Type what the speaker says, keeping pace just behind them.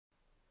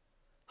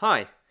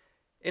Hi,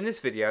 in this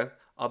video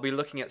I'll be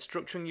looking at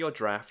structuring your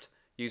draft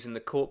using the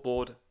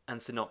Corkboard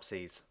and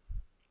Synopses.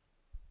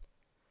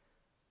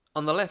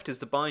 On the left is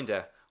the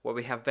binder where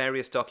we have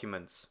various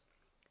documents.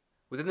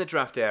 Within the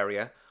draft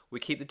area we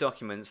keep the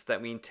documents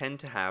that we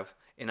intend to have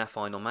in our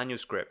final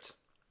manuscript.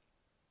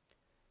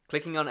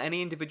 Clicking on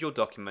any individual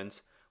document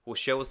will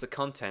show us the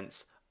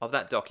contents of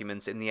that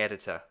document in the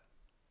editor.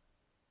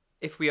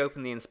 If we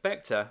open the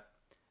inspector,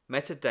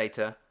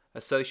 metadata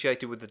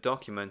associated with the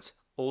document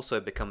also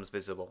becomes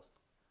visible.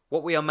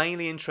 What we are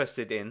mainly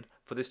interested in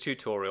for this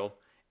tutorial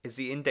is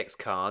the index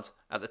card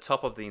at the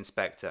top of the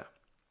inspector.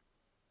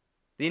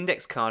 The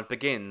index card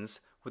begins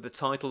with the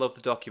title of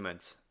the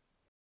document.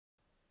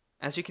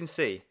 As you can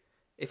see,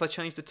 if I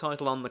change the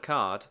title on the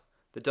card,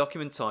 the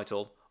document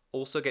title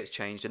also gets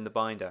changed in the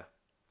binder.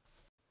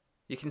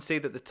 You can see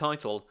that the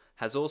title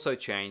has also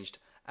changed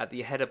at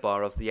the header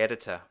bar of the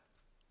editor.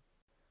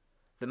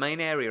 The main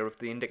area of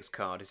the index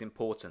card is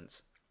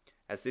important,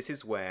 as this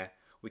is where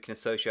we can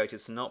associate a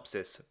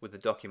synopsis with the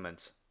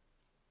document.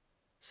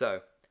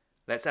 So,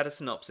 let's add a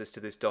synopsis to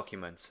this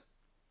document.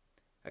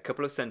 A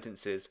couple of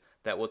sentences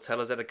that will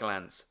tell us at a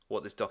glance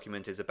what this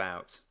document is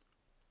about.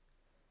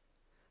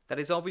 That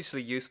is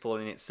obviously useful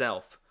in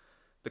itself,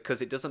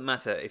 because it doesn't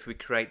matter if we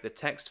create the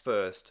text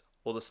first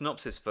or the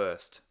synopsis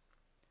first.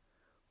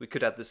 We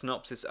could add the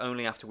synopsis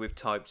only after we've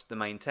typed the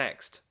main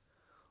text,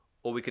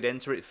 or we could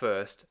enter it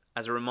first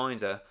as a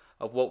reminder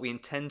of what we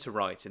intend to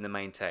write in the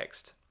main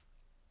text.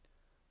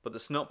 But the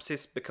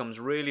synopsis becomes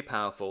really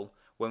powerful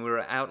when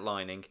we're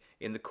outlining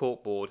in the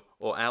Corkboard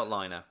or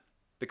outliner,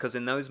 because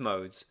in those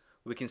modes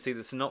we can see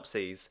the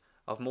synopses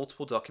of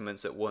multiple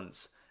documents at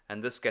once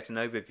and thus get an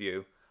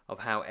overview of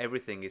how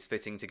everything is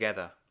fitting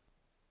together.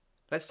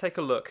 Let's take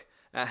a look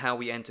at how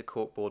we enter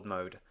Corkboard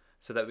mode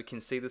so that we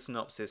can see the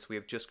synopsis we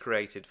have just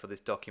created for this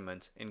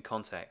document in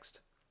context.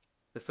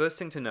 The first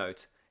thing to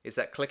note is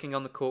that clicking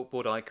on the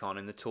Corkboard icon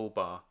in the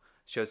toolbar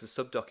shows the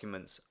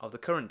subdocuments of the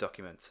current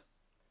document.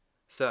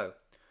 So,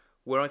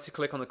 were I to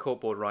click on the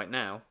Corkboard right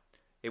now,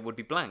 it would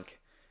be blank,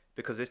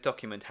 because this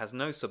document has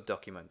no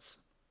subdocuments.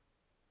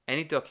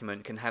 Any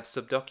document can have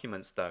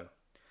subdocuments though,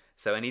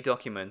 so any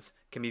document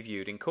can be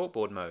viewed in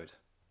Corkboard mode.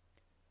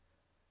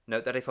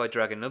 Note that if I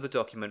drag another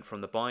document from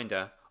the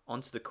binder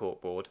onto the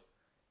Corkboard,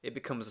 it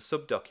becomes a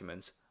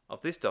subdocument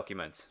of this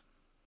document.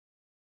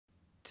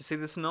 To see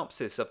the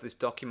synopsis of this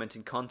document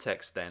in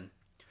context then,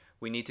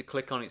 we need to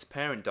click on its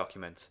parent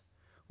document,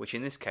 which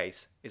in this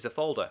case is a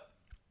folder.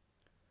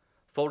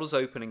 Folders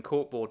open in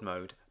Corkboard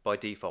mode by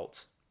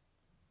default.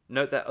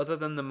 Note that other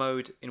than the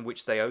mode in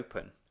which they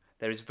open,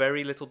 there is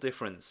very little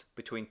difference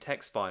between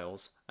text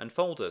files and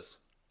folders.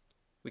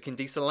 We can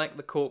deselect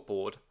the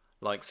Corkboard,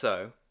 like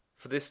so,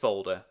 for this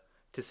folder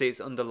to see its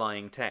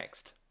underlying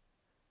text.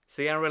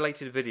 See our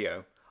related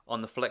video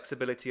on the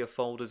flexibility of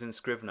folders in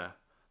Scrivener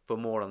for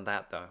more on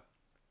that though.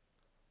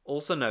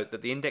 Also note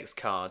that the index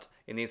card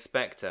in the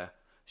inspector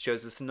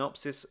shows the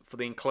synopsis for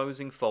the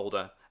enclosing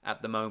folder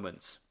at the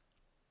moment.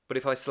 But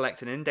if I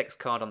select an index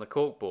card on the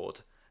Corkboard,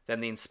 then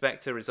the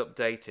inspector is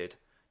updated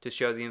to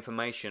show the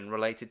information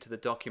related to the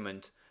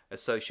document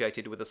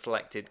associated with the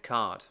selected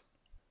card.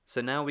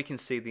 So now we can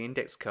see the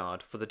index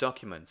card for the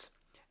document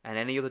and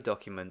any other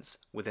documents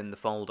within the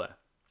folder.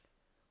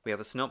 We have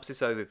a synopsis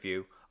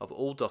overview of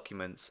all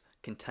documents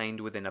contained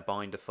within a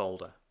binder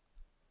folder.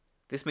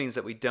 This means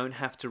that we don't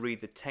have to read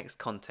the text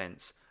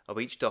contents of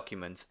each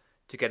document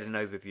to get an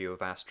overview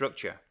of our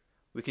structure.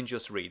 We can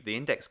just read the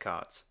index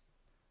cards.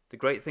 The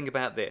great thing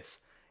about this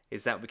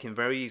is that we can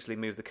very easily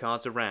move the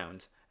cards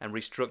around and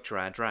restructure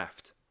our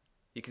draft.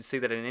 You can see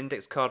that an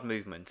index card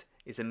movement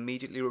is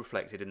immediately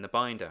reflected in the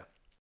binder.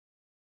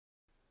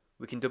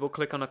 We can double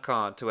click on a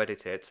card to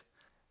edit it,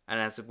 and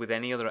as with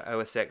any other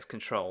OS X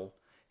control,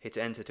 hit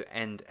enter to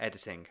end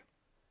editing.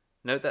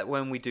 Note that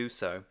when we do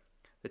so,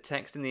 the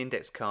text in the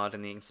index card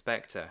in the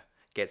inspector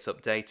gets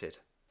updated.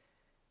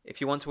 If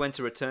you want to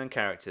enter return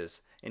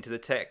characters into the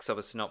text of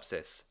a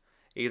synopsis,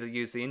 either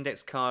use the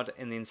index card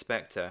in the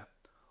inspector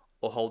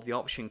or hold the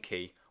option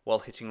key while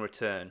hitting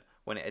return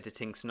when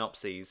editing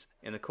synopses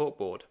in the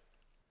Corkboard.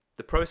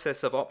 The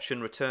process of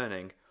option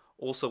returning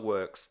also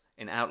works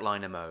in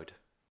outliner mode.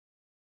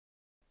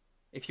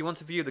 If you want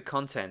to view the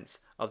contents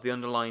of the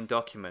underlying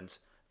document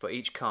for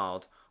each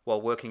card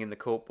while working in the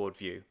Corkboard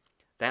view,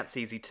 that's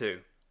easy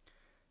too.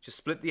 Just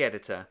split the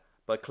editor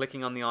by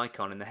clicking on the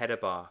icon in the header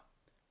bar.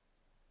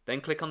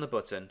 Then click on the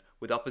button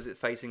with opposite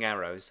facing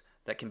arrows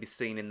that can be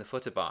seen in the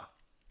footer bar.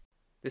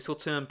 This will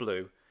turn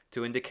blue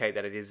to indicate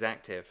that it is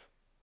active.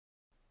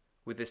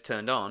 With this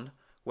turned on,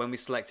 when we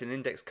select an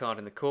index card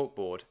in the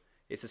Corkboard,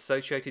 its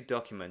associated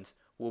document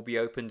will be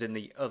opened in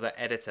the Other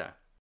editor.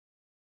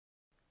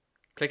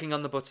 Clicking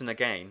on the button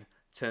again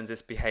turns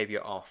this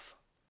behaviour off.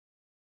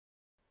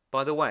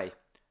 By the way,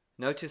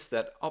 notice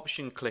that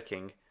option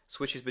clicking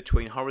switches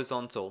between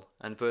horizontal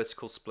and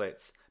vertical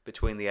splits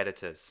between the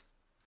editors.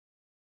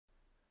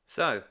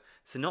 So,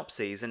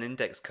 synopses and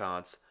index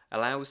cards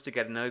allow us to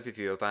get an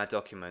overview of our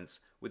documents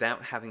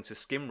without having to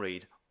skim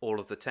read all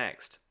of the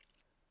text.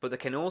 But they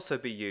can also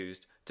be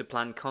used to to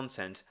plan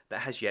content that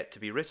has yet to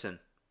be written.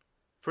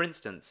 For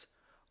instance,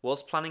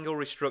 whilst planning or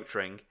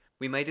restructuring,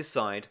 we may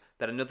decide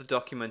that another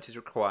document is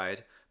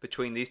required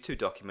between these two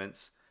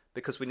documents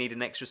because we need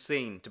an extra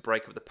scene to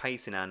break up the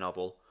pace in our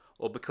novel,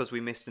 or because we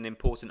missed an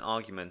important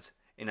argument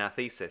in our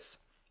thesis.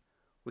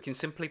 We can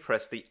simply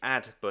press the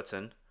Add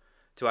button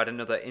to add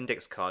another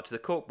index card to the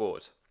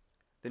corkboard.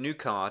 The new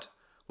card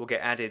will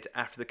get added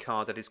after the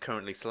card that is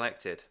currently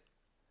selected.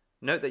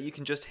 Note that you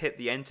can just hit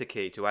the Enter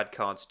key to add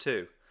cards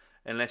too,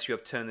 unless you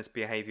have turned this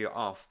behaviour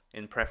off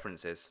in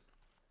Preferences.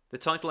 The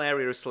title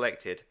area is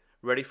selected,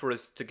 ready for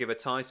us to give a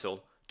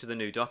title to the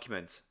new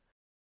document.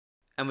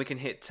 And we can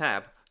hit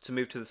Tab to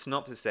move to the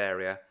Synopsis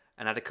area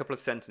and add a couple of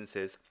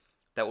sentences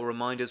that will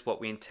remind us what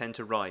we intend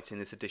to write in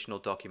this additional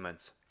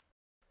document.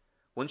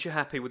 Once you're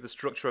happy with the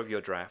structure of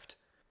your draft,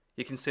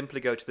 you can simply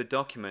go to the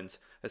document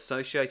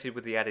associated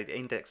with the added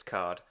index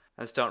card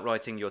and start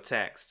writing your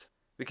text.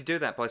 We could do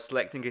that by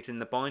selecting it in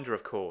the binder,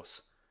 of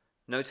course.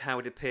 Note how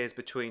it appears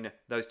between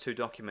those two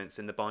documents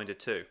in the binder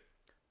too.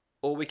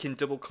 Or we can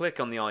double click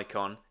on the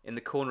icon in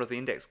the corner of the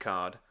index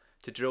card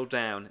to drill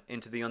down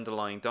into the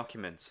underlying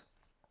document.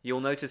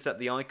 You'll notice that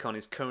the icon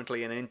is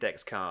currently an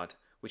index card,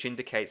 which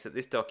indicates that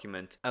this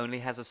document only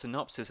has a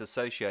synopsis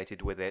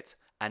associated with it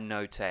and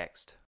no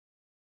text.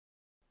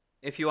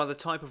 If you are the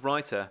type of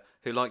writer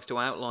who likes to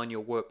outline your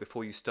work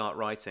before you start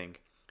writing,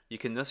 you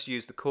can thus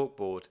use the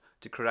corkboard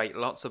to create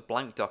lots of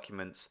blank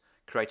documents,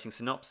 creating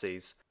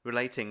synopses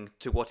relating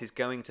to what is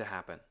going to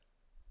happen.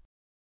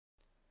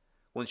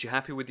 Once you're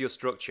happy with your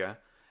structure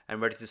and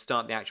ready to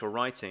start the actual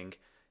writing,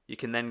 you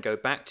can then go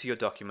back to your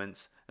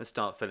documents and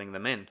start filling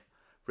them in,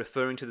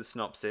 referring to the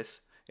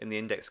synopsis in the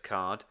index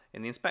card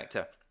in the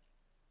inspector.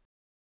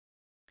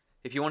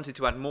 If you wanted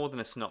to add more than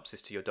a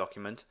synopsis to your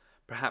document,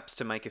 perhaps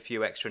to make a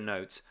few extra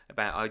notes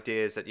about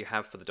ideas that you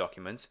have for the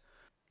document,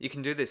 you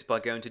can do this by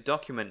going to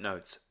Document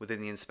Notes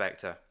within the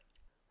inspector.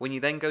 When you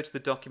then go to the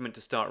document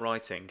to start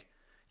writing,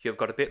 you have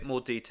got a bit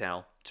more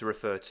detail to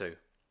refer to.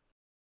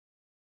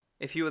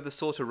 If you are the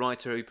sort of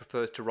writer who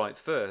prefers to write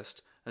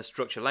first and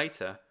structure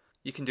later,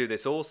 you can do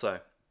this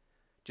also.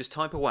 Just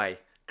type away,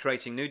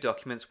 creating new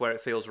documents where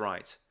it feels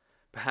right.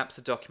 Perhaps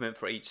a document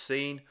for each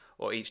scene,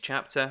 or each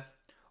chapter,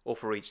 or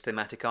for each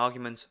thematic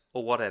argument,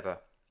 or whatever.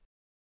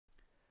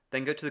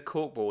 Then go to the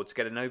corkboard to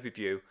get an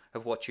overview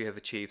of what you have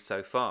achieved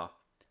so far.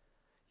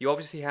 You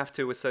obviously have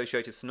to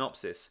associate a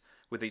synopsis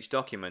with each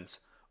document,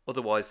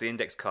 otherwise the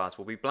index cards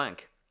will be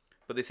blank,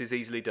 but this is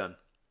easily done.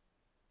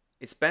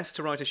 It's best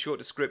to write a short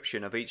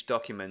description of each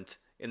document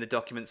in the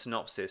document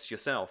synopsis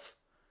yourself,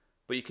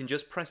 but you can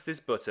just press this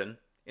button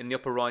in the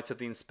upper right of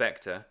the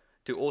inspector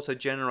to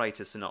auto-generate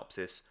a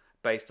synopsis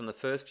based on the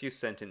first few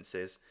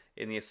sentences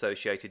in the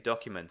associated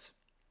document.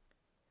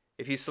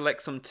 If you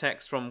select some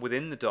text from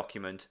within the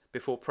document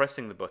before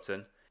pressing the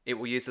button, it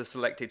will use the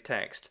selected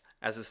text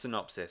as a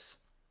synopsis.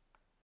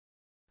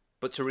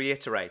 But to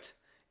reiterate,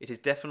 it is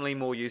definitely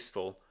more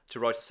useful to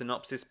write a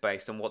synopsis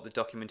based on what the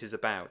document is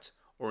about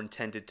or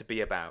intended to be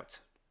about.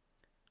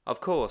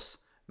 Of course,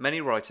 many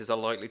writers are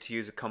likely to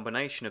use a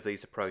combination of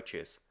these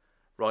approaches,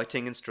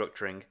 writing and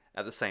structuring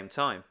at the same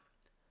time.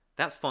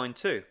 That's fine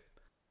too.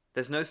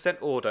 There's no set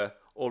order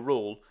or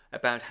rule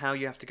about how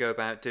you have to go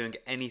about doing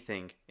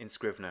anything in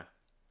Scrivener.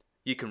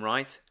 You can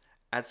write,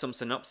 add some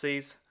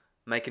synopses,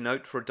 make a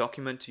note for a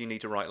document you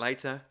need to write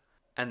later,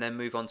 and then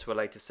move on to a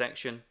later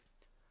section.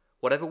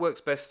 Whatever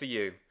works best for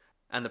you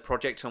and the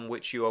project on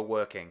which you are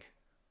working.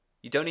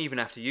 You don't even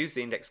have to use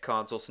the index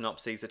cards or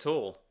synopses at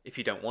all if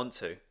you don't want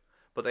to,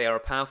 but they are a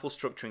powerful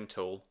structuring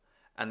tool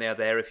and they are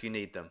there if you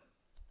need them.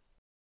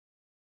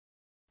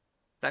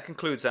 That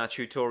concludes our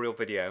tutorial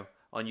video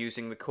on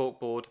using the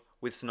corkboard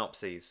with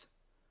synopses.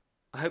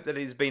 I hope that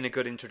it has been a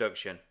good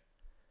introduction.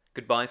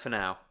 Goodbye for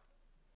now.